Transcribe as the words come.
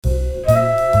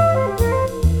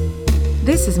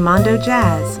This is Mondo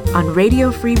Jazz on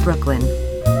Radio Free Brooklyn.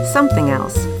 Something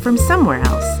else from somewhere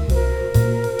else.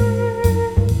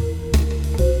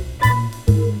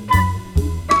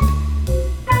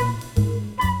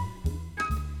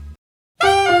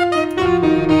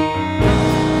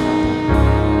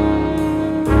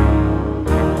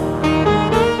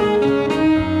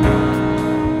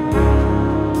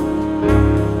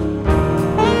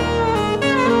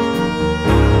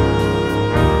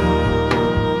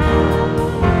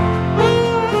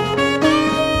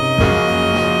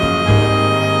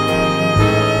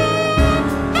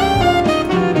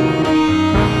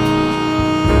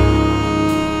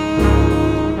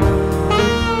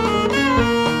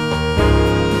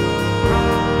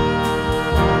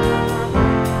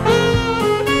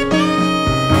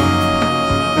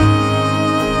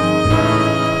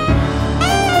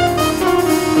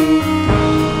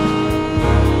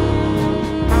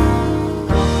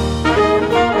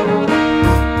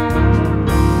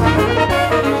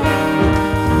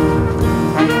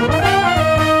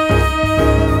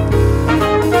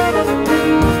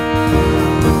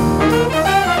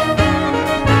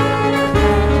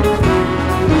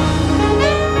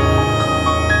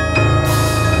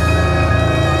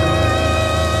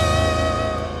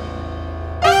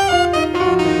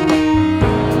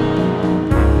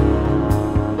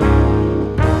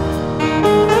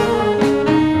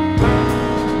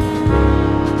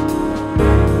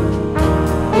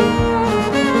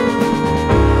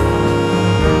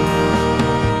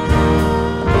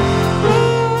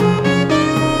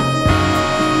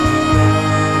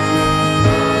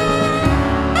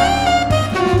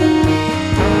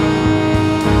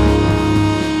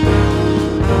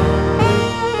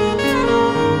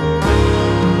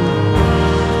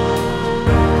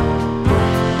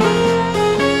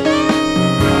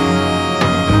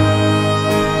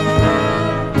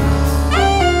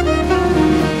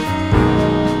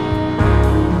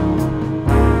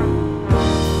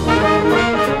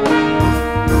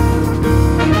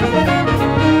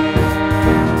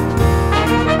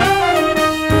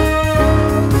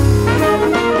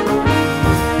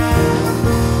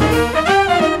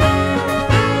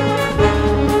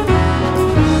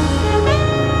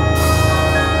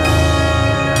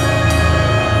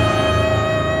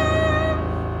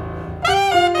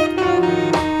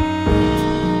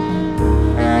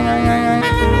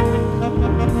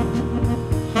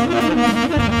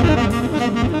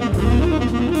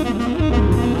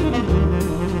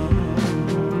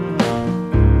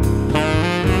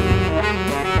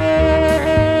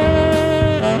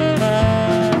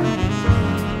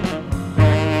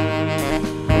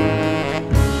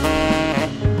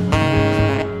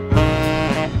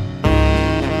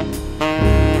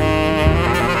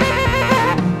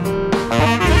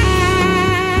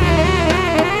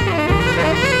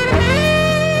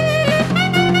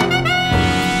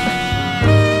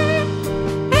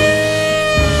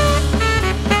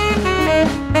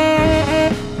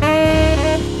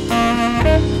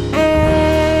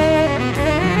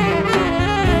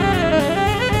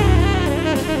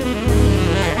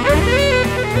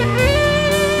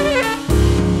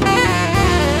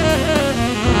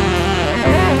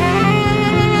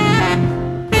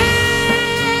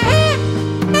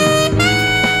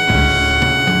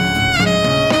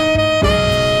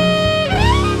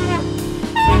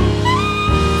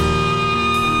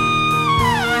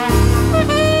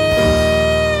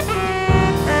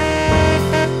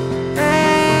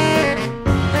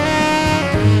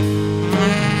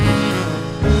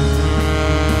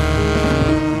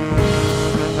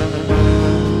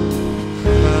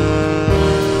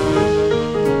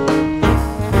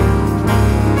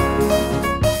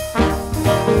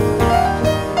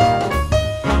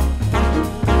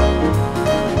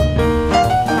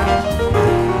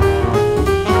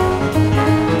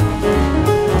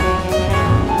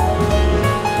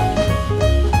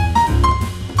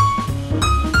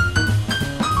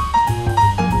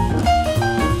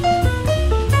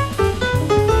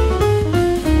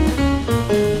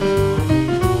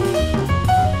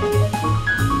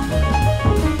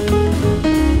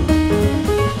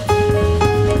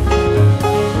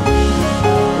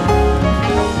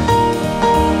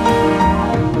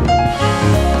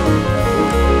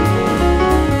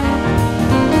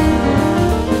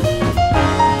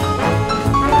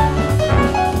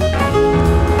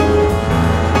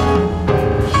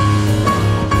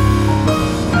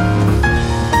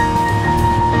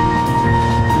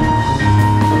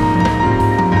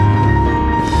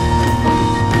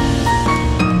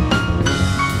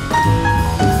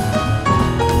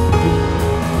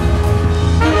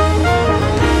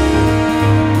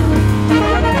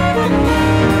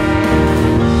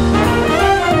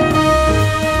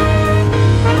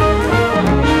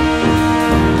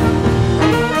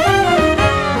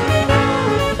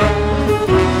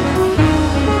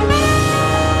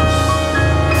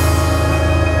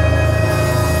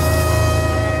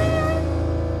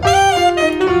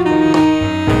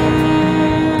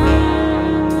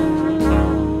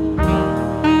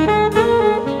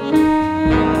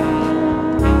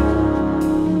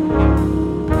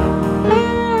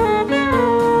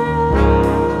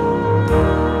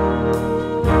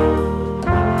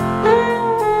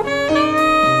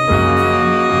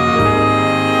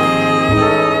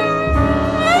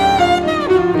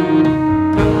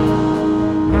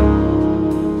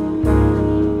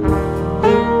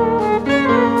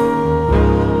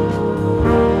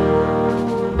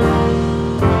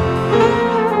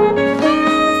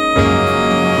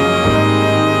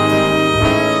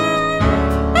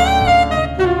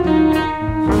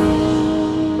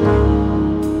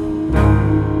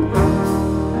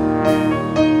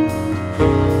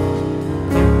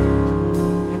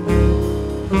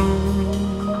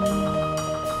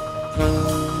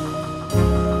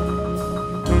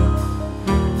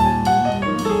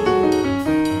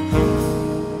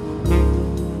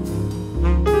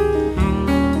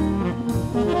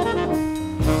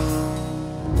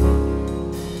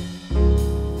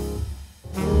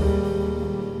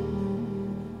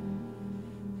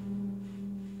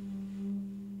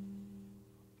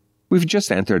 We've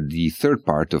just entered the third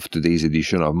part of today's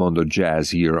edition of Mondo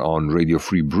Jazz here on Radio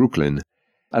Free Brooklyn.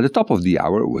 At the top of the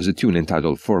hour was a tune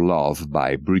entitled For Love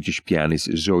by British pianist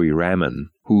Zoe Rahman,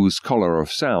 whose Color of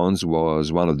Sounds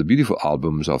was one of the beautiful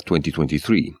albums of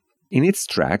 2023. In its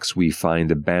tracks, we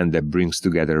find a band that brings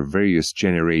together various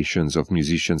generations of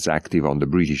musicians active on the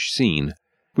British scene,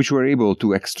 which were able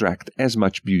to extract as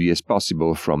much beauty as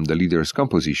possible from the leader's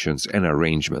compositions and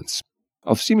arrangements.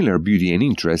 Of similar beauty and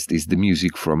interest is the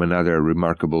music from another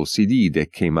remarkable CD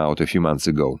that came out a few months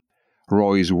ago,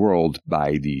 Roy's World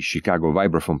by the Chicago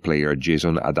vibraphone player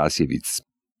Jason Adasiewicz.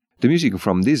 The music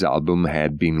from this album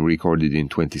had been recorded in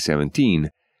 2017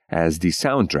 as the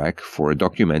soundtrack for a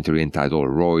documentary entitled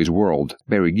Roy's World,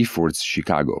 Barry Gifford's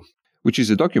Chicago, which is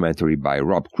a documentary by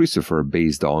Rob Christopher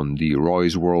based on the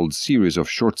Roy's World series of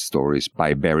short stories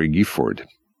by Barry Gifford.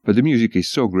 But the music is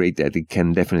so great that it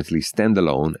can definitely stand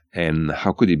alone, and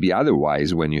how could it be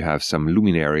otherwise when you have some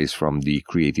luminaries from the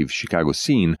creative Chicago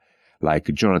scene,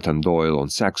 like Jonathan Doyle on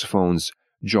saxophones,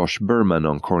 Josh Berman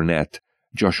on cornet,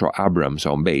 Joshua Abrams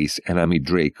on bass, and Amit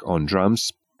Drake on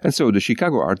drums? And so the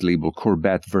Chicago art label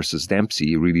Corbett vs.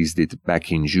 Dempsey released it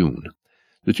back in June.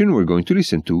 The tune we're going to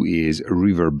listen to is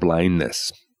River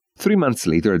Blindness. 3 months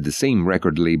later, the same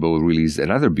record label released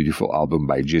another beautiful album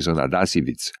by Jason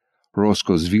Adasiewicz,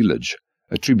 Roscoe's Village,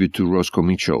 a tribute to Roscoe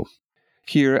Mitchell.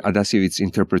 Here, Adasiewicz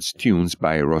interprets tunes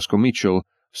by Roscoe Mitchell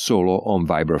solo on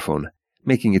vibraphone,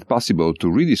 making it possible to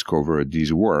rediscover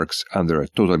these works under a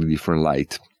totally different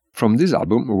light. From this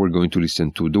album, we're going to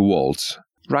listen to The Waltz,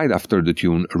 right after the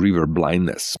tune River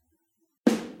Blindness.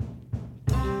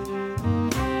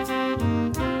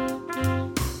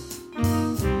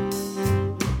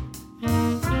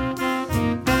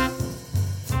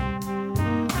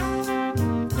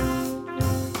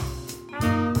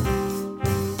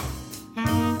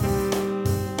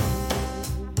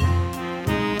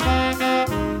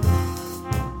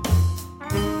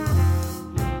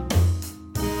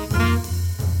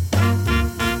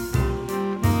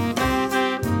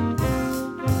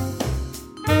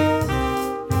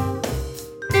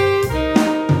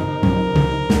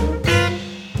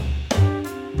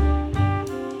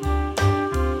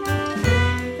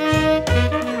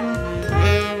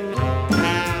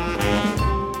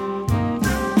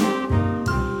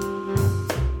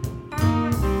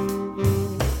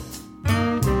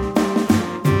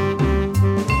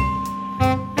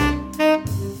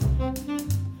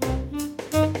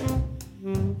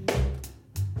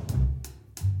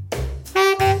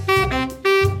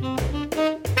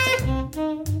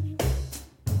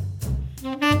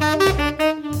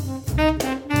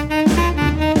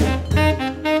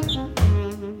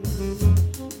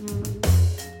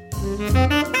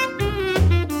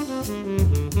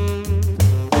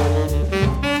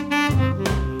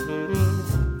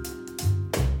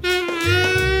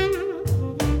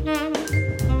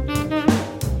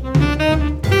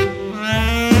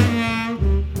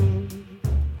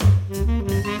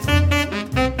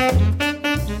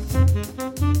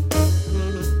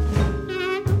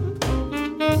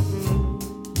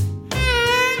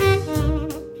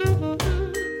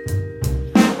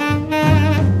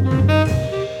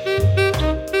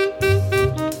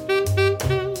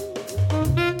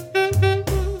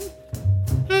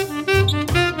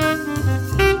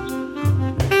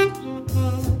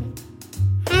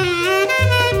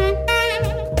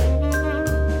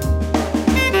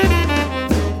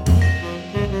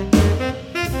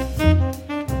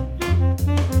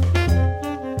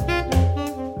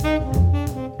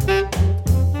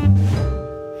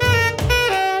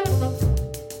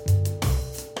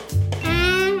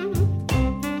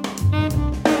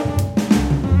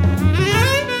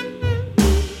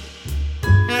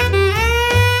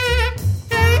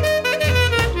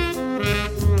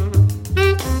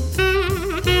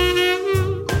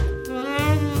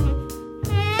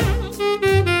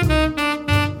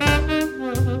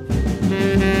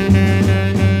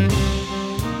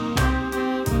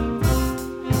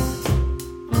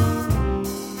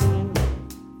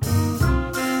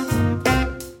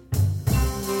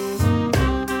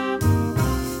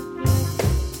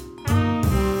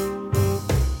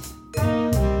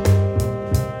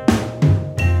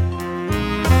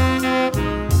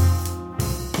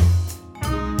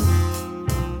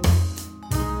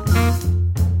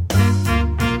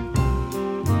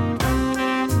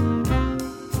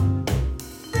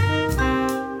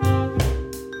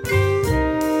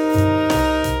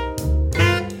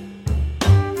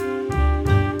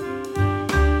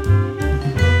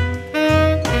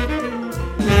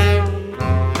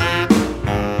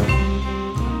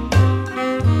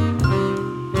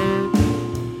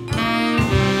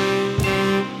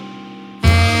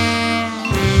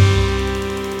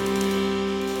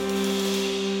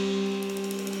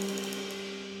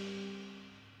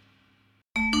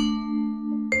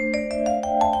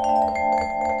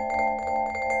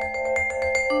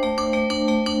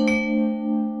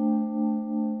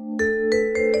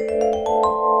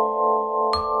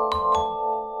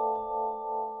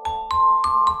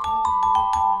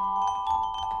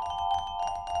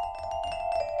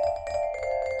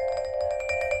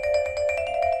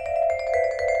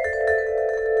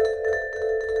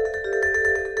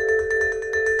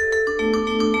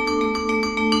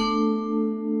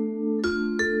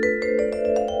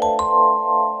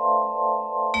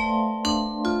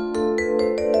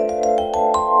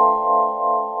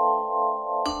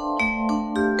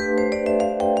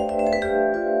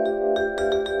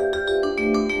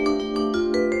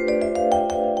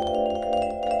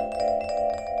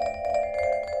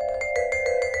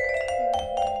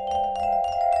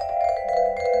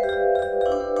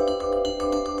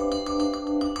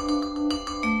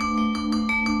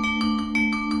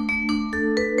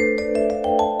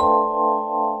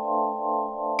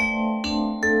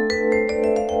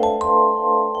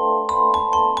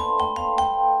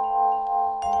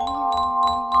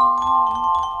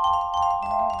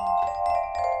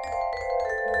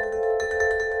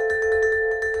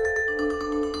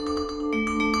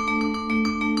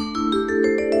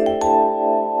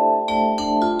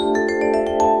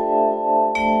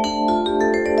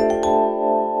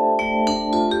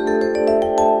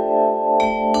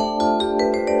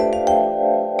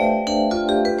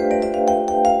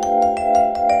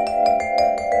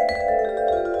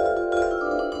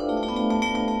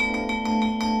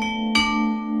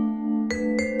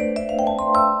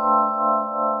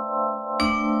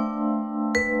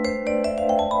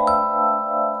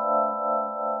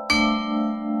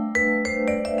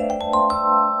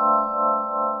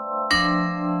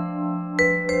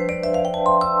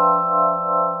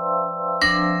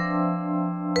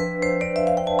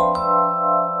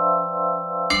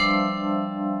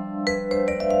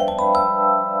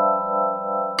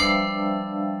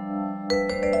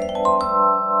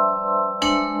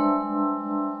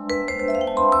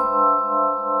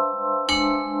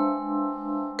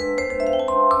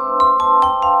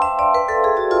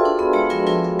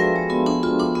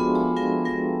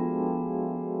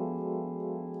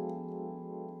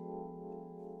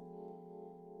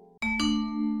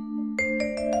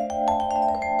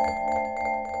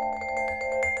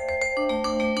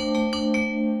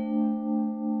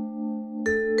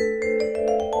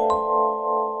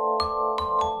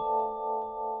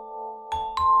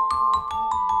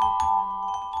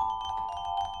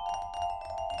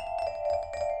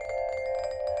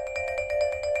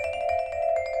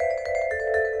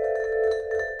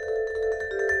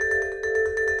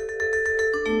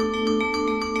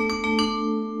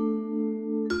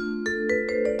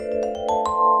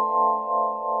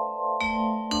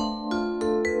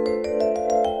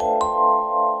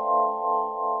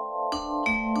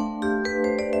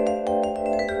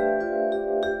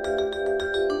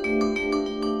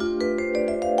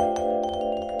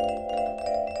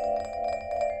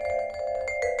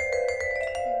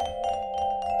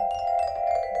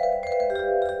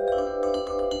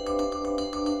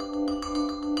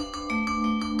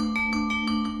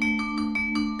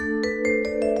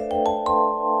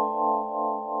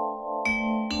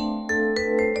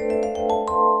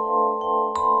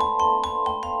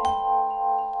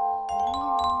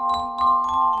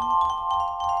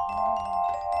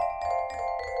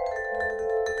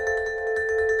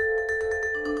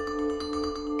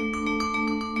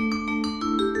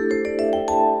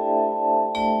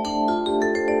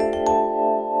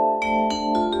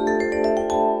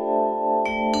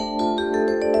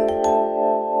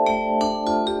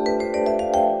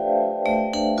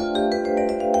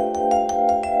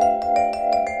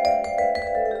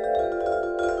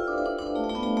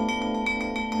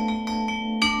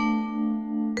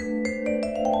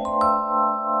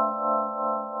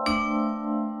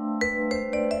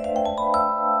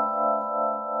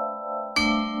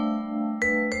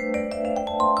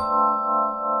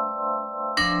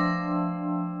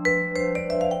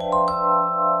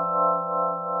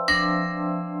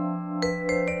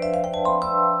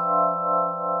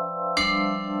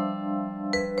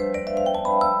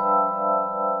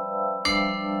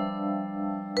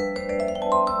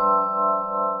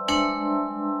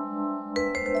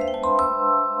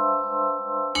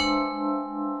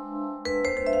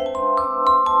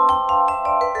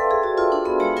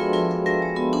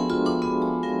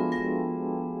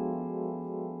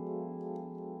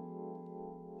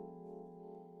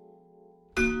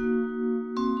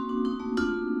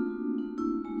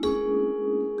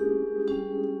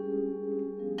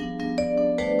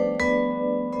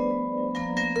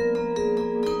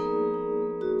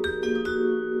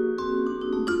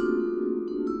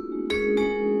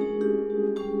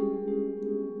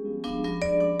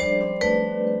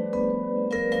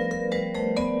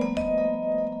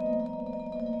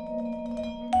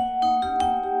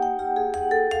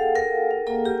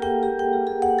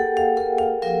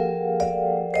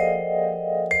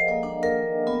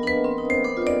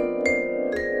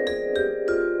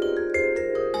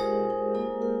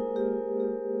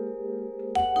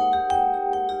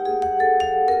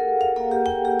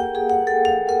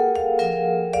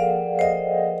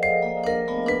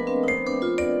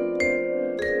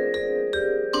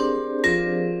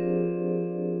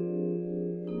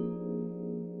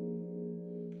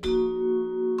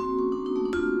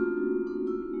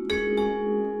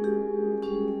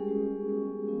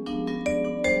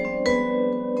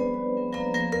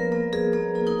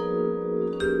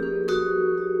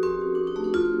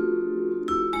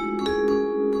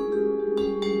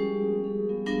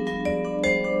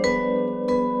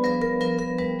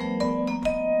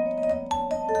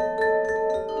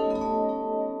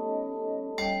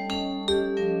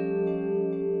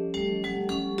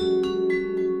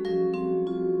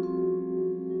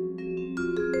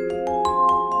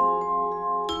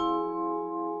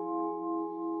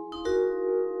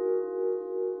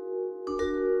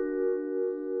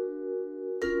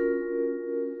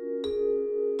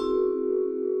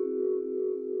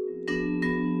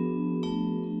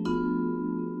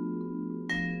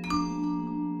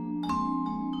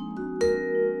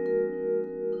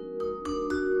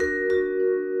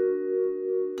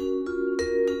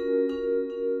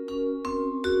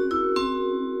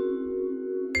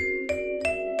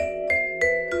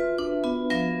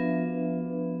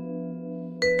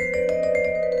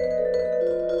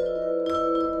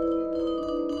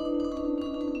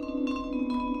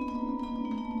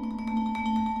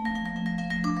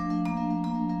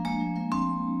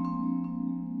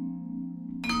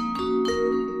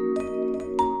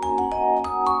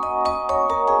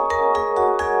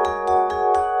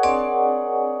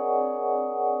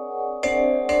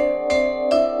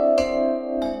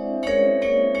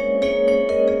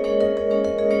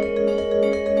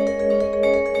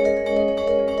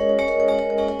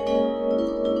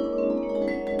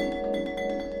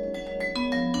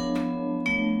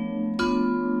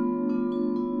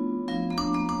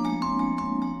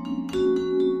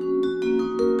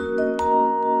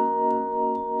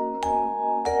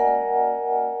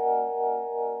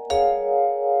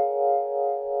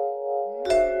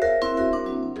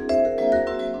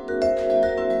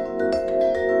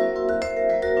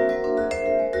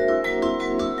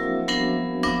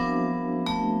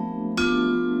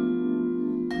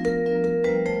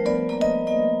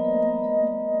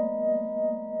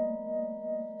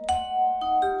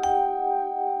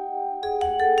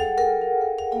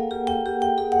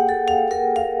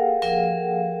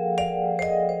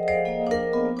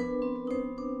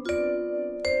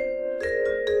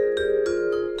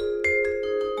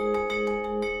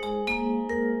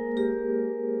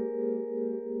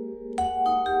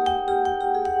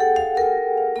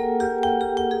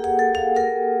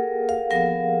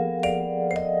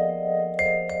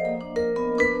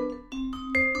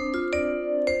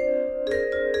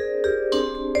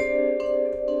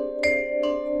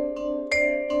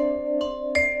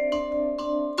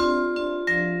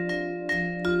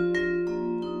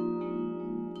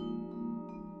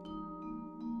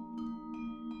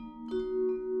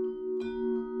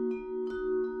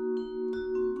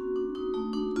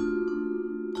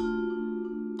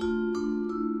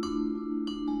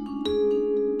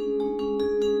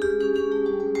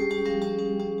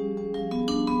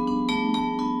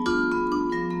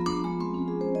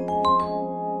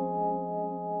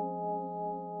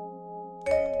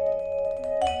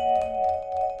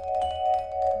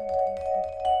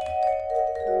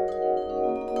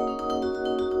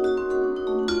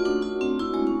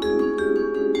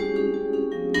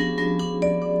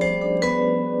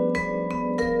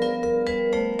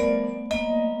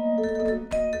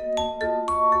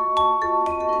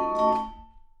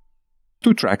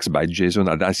 Two tracks by Jason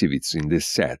Adasiewicz in this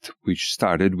set, which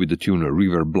started with the tune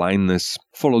River Blindness,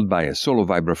 followed by a solo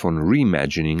vibraphone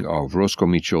reimagining of Roscoe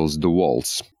Mitchell's The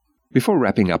Waltz. Before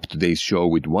wrapping up today's show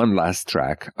with one last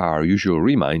track, our usual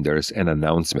reminders and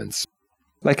announcements.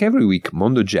 Like every week,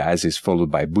 Mondo Jazz is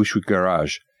followed by Bushwick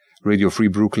Garage, Radio Free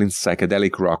Brooklyn's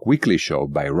psychedelic rock weekly show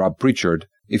by Rob Pritchard,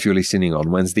 if you're listening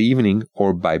on Wednesday evening,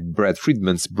 or by Brad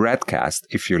Friedman's Bradcast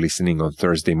if you're listening on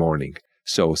Thursday morning.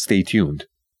 So stay tuned.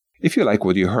 If you like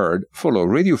what you heard, follow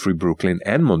Radio Free Brooklyn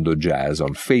and Mondo Jazz on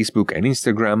Facebook and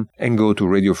Instagram, and go to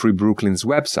Radio Free Brooklyn's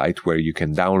website where you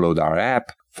can download our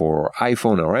app for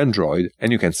iPhone or Android,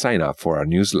 and you can sign up for our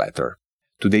newsletter.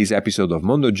 Today's episode of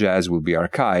Mondo Jazz will be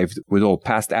archived with all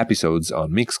past episodes on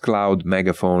Mixcloud,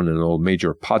 Megaphone, and all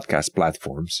major podcast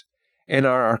platforms. And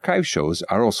our archive shows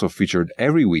are also featured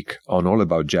every week on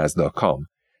allaboutjazz.com,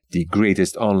 the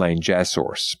greatest online jazz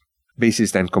source.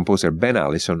 Bassist and composer Ben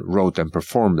Allison wrote and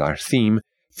performed our theme,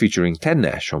 featuring Ted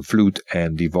Nash on flute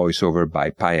and the voiceover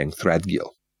by Payang Threadgill.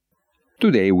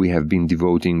 Today we have been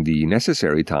devoting the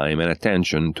necessary time and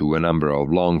attention to a number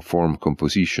of long-form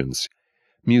compositions,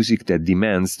 music that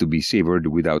demands to be savored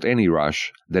without any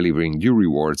rush, delivering due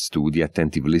rewards to the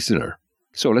attentive listener.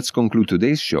 So let's conclude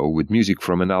today's show with music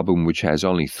from an album which has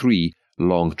only 3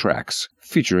 long tracks,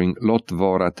 featuring Låt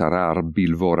vara tarar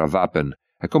bil våra vapen,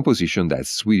 a composition that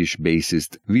Swedish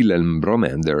bassist Vilhelm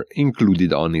Bromander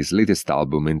included on his latest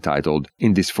album entitled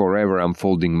In This Forever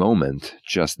Unfolding Moment,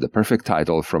 just the perfect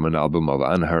title from an album of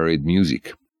unhurried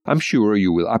music. I'm sure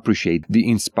you will appreciate the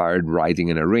inspired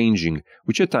writing and arranging,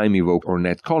 which at times evoke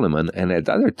Ornette Coleman and at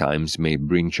other times may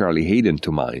bring Charlie Haydn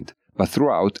to mind, but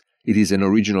throughout, it is an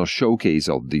original showcase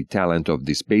of the talent of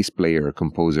this bass player,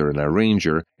 composer, and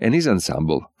arranger, and his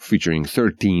ensemble, featuring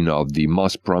 13 of the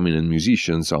most prominent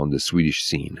musicians on the Swedish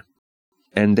scene.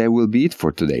 And that will be it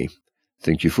for today.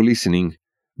 Thank you for listening,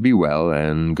 be well,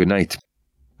 and good night.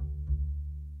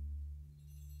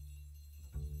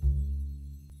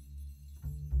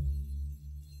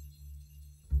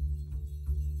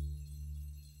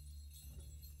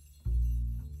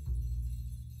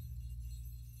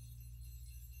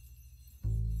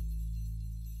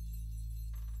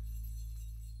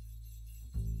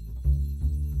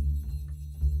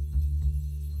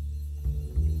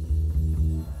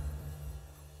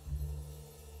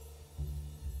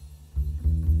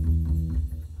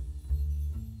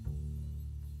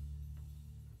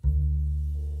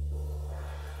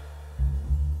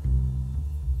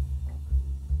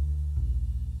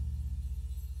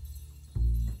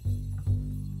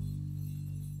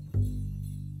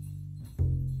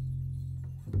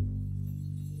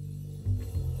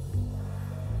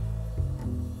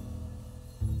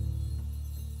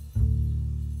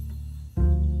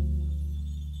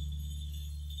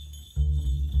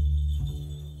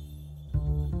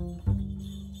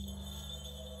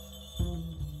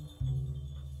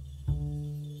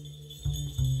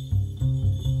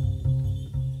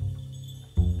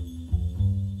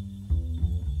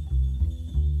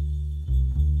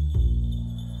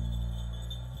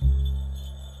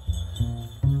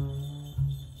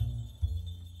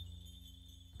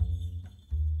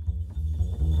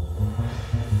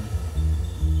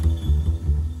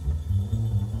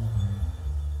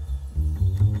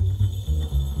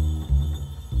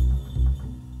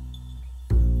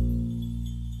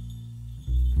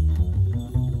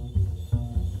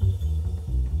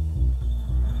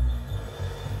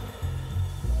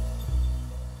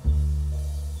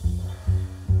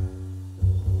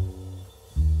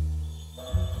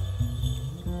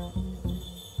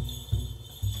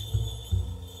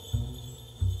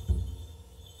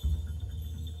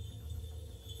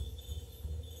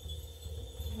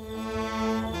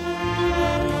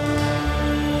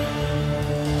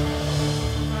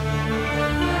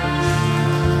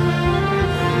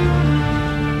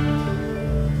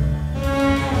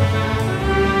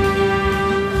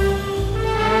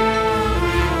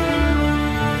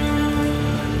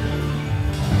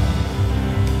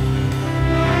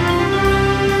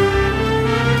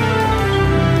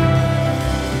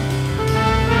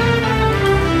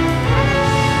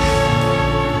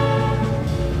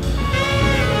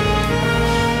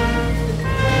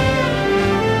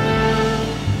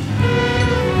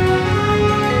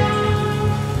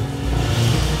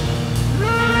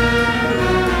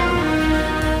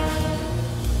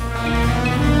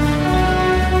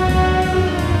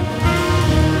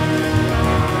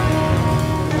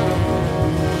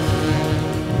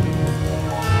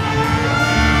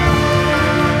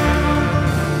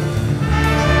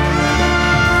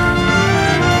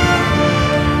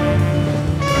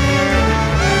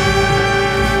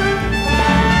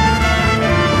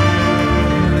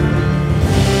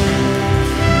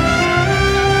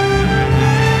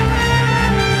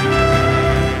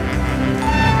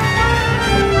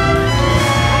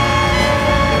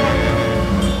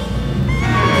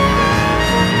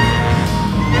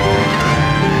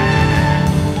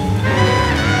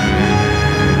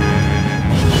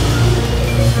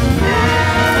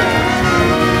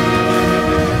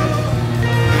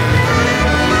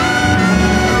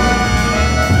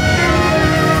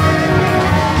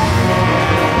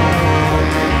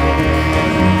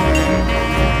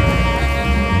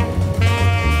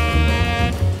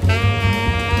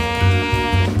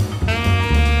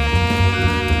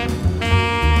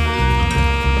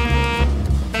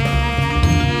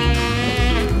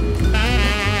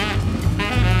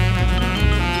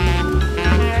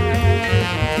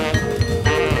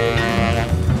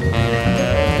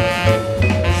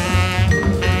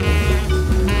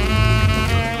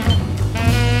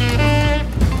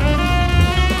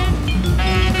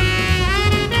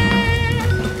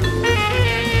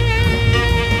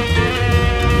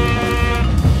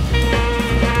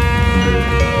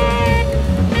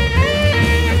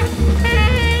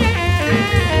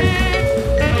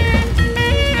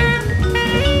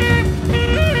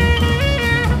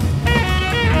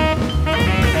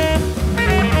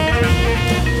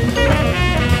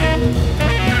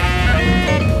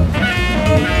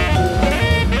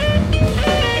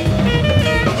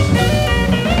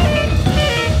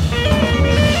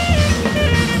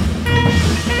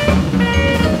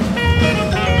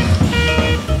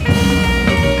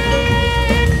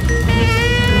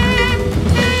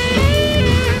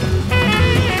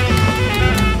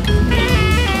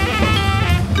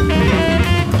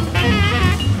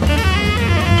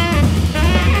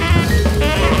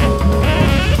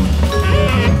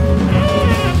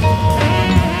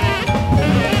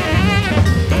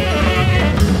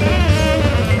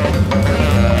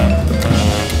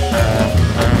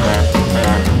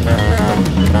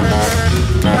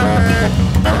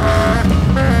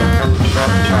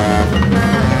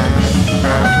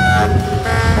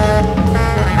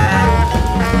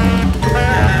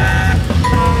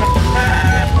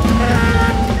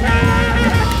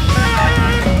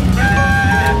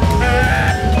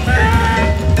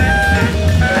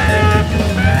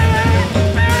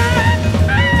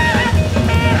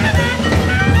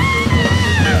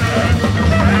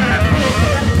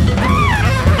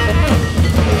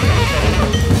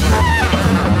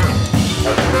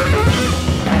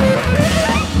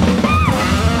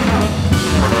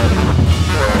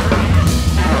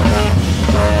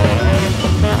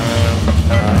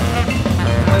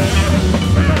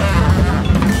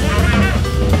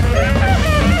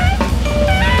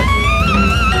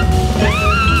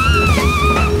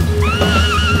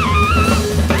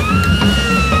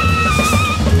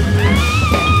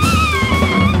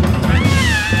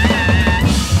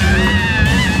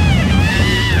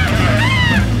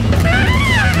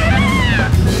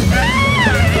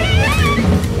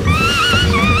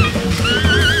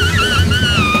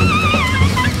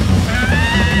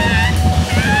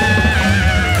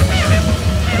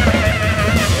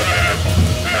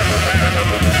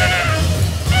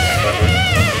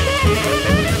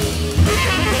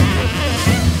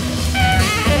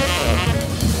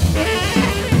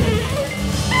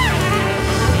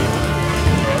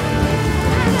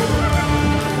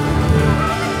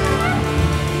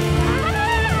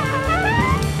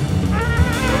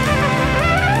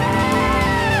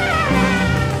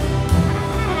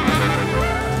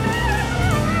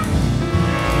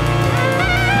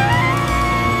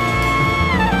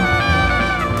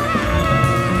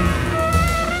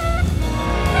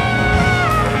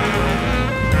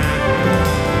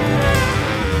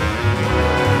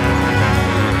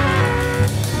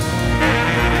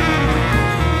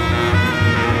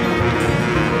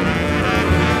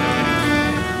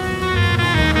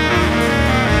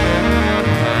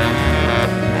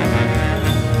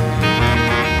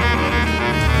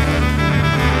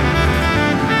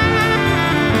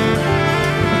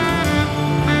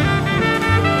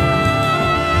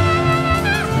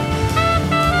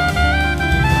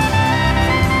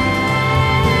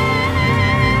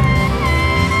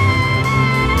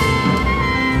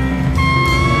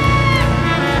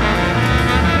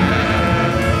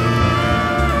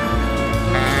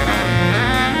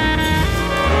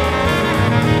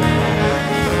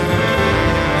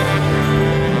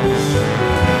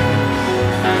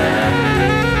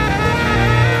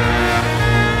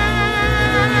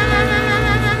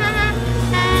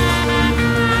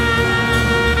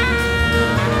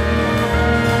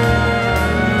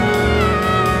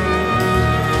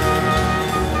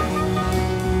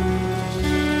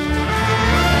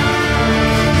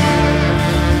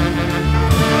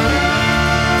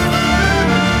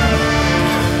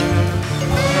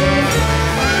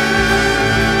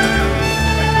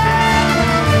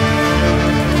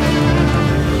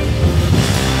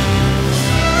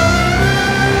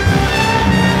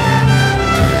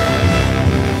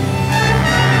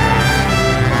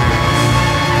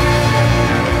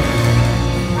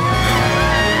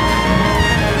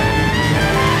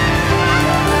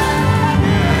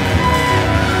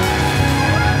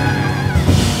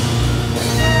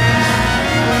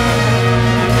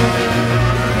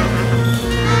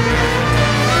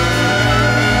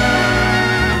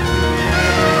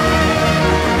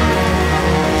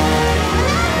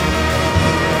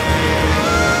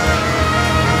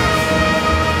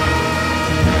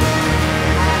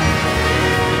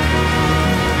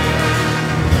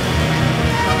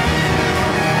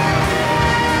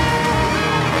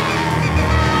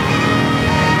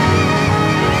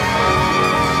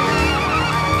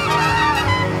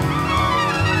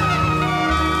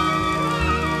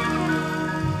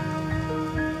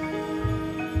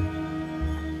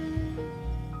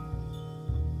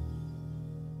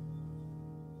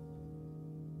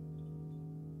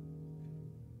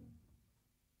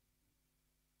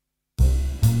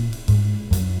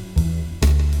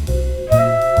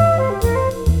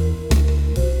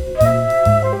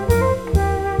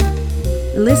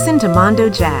 Listen to Mondo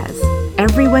Jazz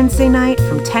every Wednesday night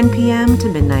from 10 p.m. to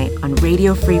midnight on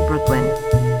Radio Free Brooklyn.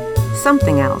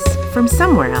 Something else from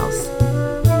somewhere else.